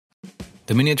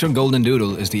The Miniature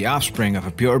Goldendoodle is the offspring of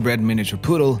a purebred miniature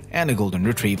poodle and a golden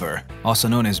retriever. Also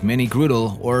known as Mini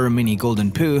Goldendoodle or Mini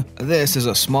Golden Poo, this is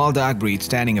a small dog breed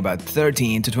standing about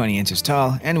 13 to 20 inches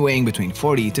tall and weighing between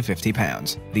 40 to 50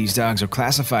 pounds. These dogs are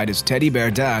classified as teddy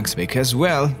bear dogs because,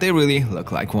 well, they really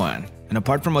look like one. And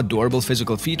apart from adorable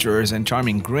physical features and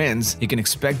charming grins, you can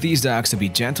expect these dogs to be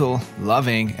gentle,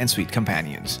 loving, and sweet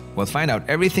companions. We'll find out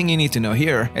everything you need to know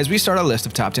here as we start a list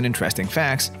of top 10 interesting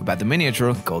facts about the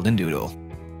Miniature Goldendoodle.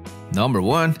 Number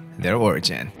 1. Their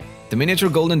origin. The Miniature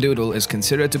Goldendoodle is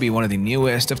considered to be one of the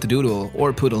newest of the doodle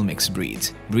or poodle mixed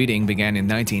breeds. Breeding began in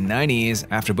 1990s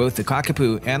after both the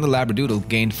Cockapoo and the Labradoodle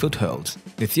gained footholds.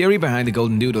 The theory behind the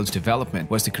Goldendoodle's development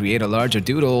was to create a larger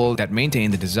doodle that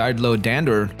maintained the desired low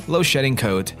dander, low shedding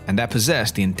coat, and that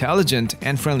possessed the intelligent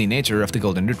and friendly nature of the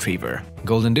Golden Retriever.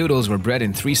 Goldendoodles were bred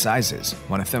in 3 sizes,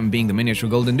 one of them being the Miniature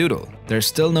Goldendoodle. There is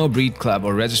still no breed club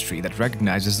or registry that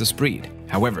recognizes this breed.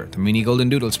 However, the Mini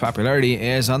Goldendoodle's popularity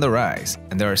is on the rise,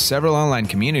 and there are several online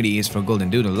communities for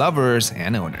Goldendoodle lovers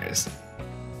and owners.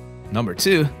 Number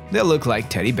 2. They look like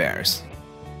teddy bears.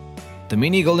 The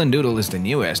Mini Goldendoodle is the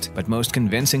newest but most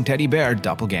convincing teddy bear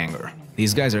doppelganger.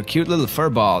 These guys are cute little fur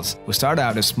balls who start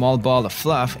out as a small ball of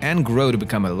fluff and grow to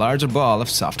become a larger ball of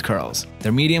soft curls.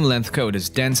 Their medium-length coat is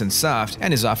dense and soft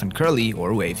and is often curly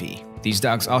or wavy. These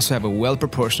dogs also have a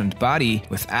well-proportioned body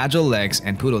with agile legs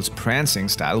and poodle's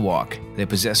prancing-style walk. They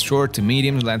possess short to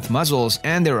medium-length muzzles,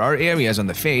 and there are areas on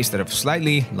the face that have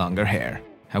slightly longer hair.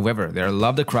 However, they are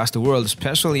loved across the world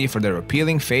especially for their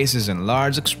appealing faces and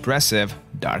large, expressive,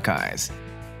 dark eyes.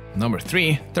 Number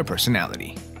 3. Their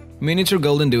personality. Miniature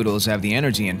Goldendoodles have the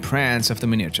energy and prance of the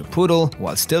Miniature Poodle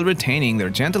while still retaining their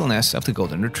gentleness of the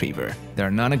Golden Retriever. They are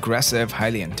non-aggressive,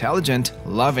 highly intelligent,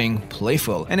 loving,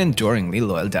 playful, and enduringly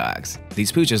loyal dogs.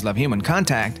 These pooches love human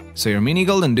contact, so your Mini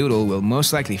Goldendoodle will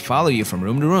most likely follow you from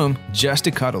room to room just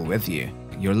to cuddle with you.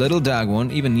 Your little dog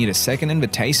won't even need a second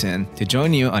invitation to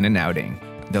join you on an outing.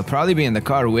 They'll probably be in the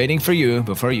car waiting for you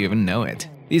before you even know it.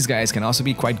 These guys can also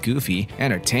be quite goofy,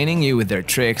 entertaining you with their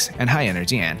tricks and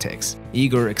high-energy antics.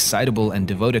 Eager, excitable, and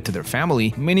devoted to their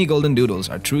family, Mini Goldendoodles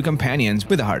are true companions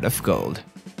with a heart of gold.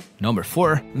 Number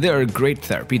 4. They are great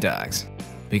therapy dogs.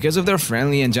 Because of their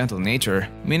friendly and gentle nature,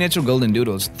 Miniature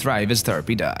Goldendoodles thrive as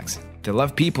therapy dogs. They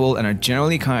love people and are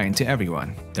generally kind to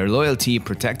everyone. Their loyalty,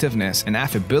 protectiveness, and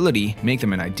affability make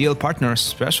them an ideal partner,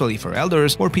 especially for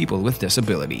elders or people with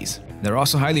disabilities. They're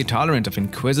also highly tolerant of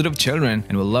inquisitive children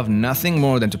and will love nothing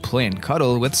more than to play and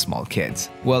cuddle with small kids.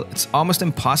 Well, it's almost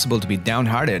impossible to be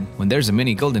downhearted when there's a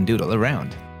Mini Goldendoodle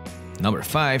around. Number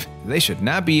 5. They should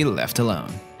not be left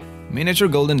alone. Miniature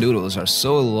Goldendoodles are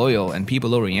so loyal and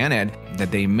people-oriented that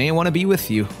they may want to be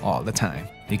with you all the time.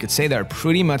 You could say they're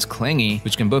pretty much clingy,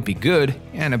 which can both be good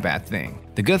and a bad thing.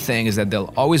 The good thing is that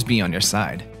they'll always be on your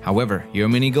side. However, your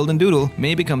Mini Goldendoodle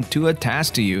may become too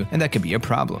attached to you, and that could be a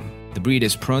problem. The breed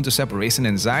is prone to separation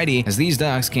anxiety as these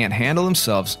dogs can't handle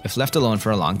themselves if left alone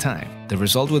for a long time. The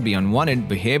result would be unwanted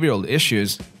behavioral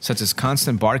issues such as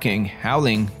constant barking,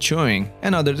 howling, chewing,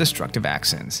 and other destructive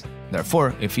accents.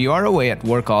 Therefore, if you are away at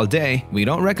work all day, we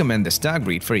don't recommend this dog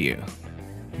breed for you.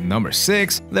 Number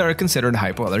 6. They are considered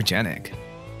hypoallergenic.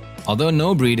 Although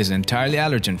no breed is entirely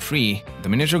allergen-free, the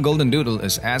Miniature Goldendoodle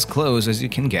is as close as you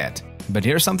can get. But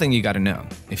here's something you gotta know.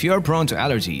 If you are prone to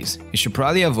allergies, you should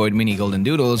probably avoid Mini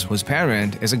Goldendoodles whose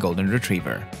parent is a Golden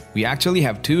Retriever. We actually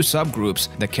have 2 subgroups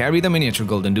that carry the Miniature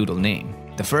Goldendoodle name.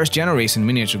 The first generation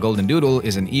Miniature Goldendoodle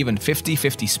is an even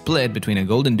 50-50 split between a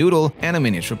Goldendoodle and a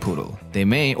Miniature Poodle. They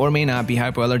may or may not be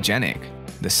hypoallergenic.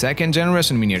 The second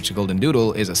generation Miniature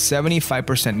Goldendoodle is a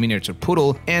 75% Miniature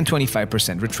Poodle and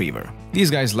 25% Retriever.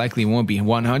 These guys likely won't be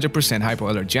 100%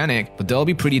 hypoallergenic, but they'll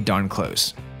be pretty darn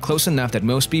close. Close enough that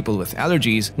most people with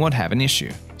allergies won't have an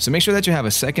issue. So make sure that you have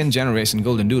a second generation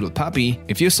Goldendoodle puppy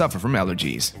if you suffer from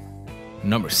allergies.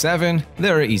 Number 7.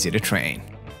 They're easy to train.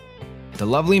 The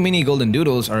lovely Mini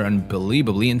Goldendoodles are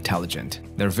unbelievably intelligent.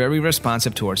 They're very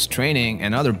responsive towards training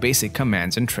and other basic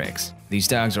commands and tricks. These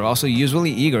dogs are also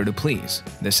usually eager to please.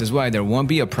 This is why there won't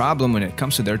be a problem when it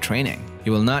comes to their training.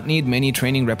 You will not need many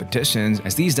training repetitions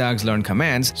as these dogs learn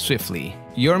commands swiftly.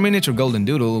 Your Miniature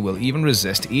Goldendoodle will even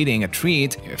resist eating a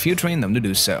treat if you train them to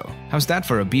do so. How's that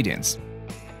for obedience?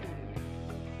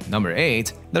 Number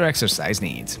 8. Their exercise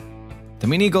needs. The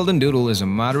Mini Goldendoodle is a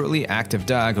moderately active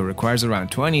dog who requires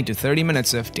around 20 to 30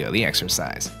 minutes of daily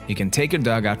exercise. You can take your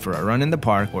dog out for a run in the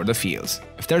park or the fields.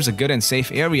 If there's a good and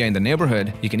safe area in the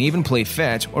neighborhood, you can even play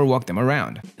fetch or walk them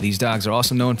around. These dogs are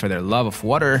also known for their love of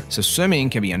water, so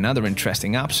swimming can be another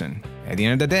interesting option. At the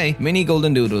end of the day, Mini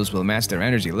Goldendoodles will match their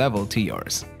energy level to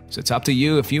yours. So it's up to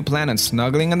you if you plan on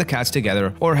snuggling on the couch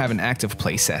together or have an active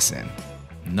play session.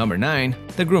 Number 9.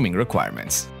 The grooming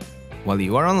requirements. While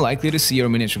you are unlikely to see your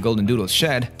miniature Goldendoodles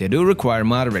shed, they do require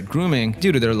moderate grooming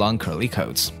due to their long curly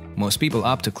coats. Most people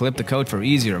opt to clip the coat for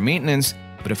easier maintenance,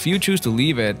 but if you choose to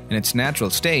leave it in its natural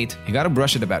state, you gotta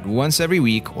brush it about once every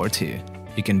week or 2.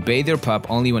 You can bathe your pup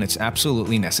only when it's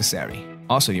absolutely necessary.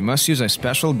 Also, you must use a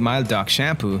special mild dog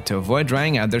shampoo to avoid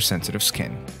drying out their sensitive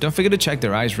skin. Don't forget to check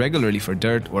their eyes regularly for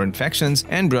dirt or infections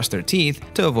and brush their teeth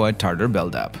to avoid tartar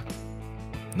buildup.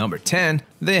 Number 10.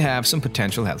 They have some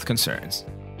potential health concerns.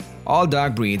 All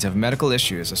dog breeds have medical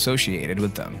issues associated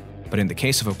with them, but in the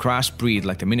case of a crossed breed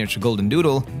like the Miniature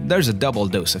Goldendoodle, there's a double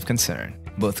dose of concern.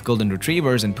 Both Golden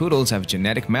Retrievers and Poodles have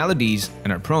genetic maladies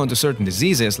and are prone to certain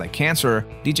diseases like cancer,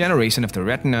 degeneration of the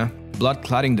retina, blood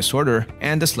clotting disorder,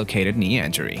 and dislocated knee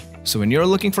injury. So when you're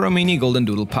looking for a mini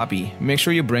Goldendoodle puppy, make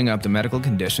sure you bring up the medical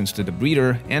conditions to the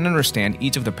breeder and understand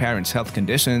each of the parents' health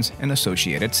conditions and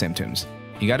associated symptoms.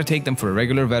 You gotta take them for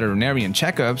regular veterinarian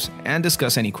checkups and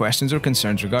discuss any questions or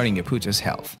concerns regarding your pooch's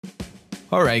health.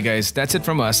 Alright guys, that's it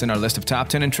from us and our list of top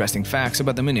 10 interesting facts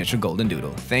about the Miniature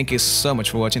Goldendoodle. Thank you so much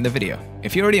for watching the video.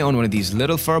 If you already own one of these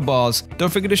little fur balls,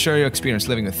 don't forget to share your experience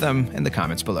living with them in the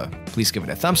comments below. Please give it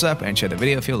a thumbs up and share the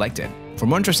video if you liked it. For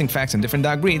more interesting facts on different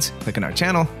dog breeds, click on our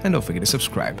channel and don't forget to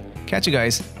subscribe. Catch you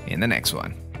guys in the next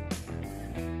one.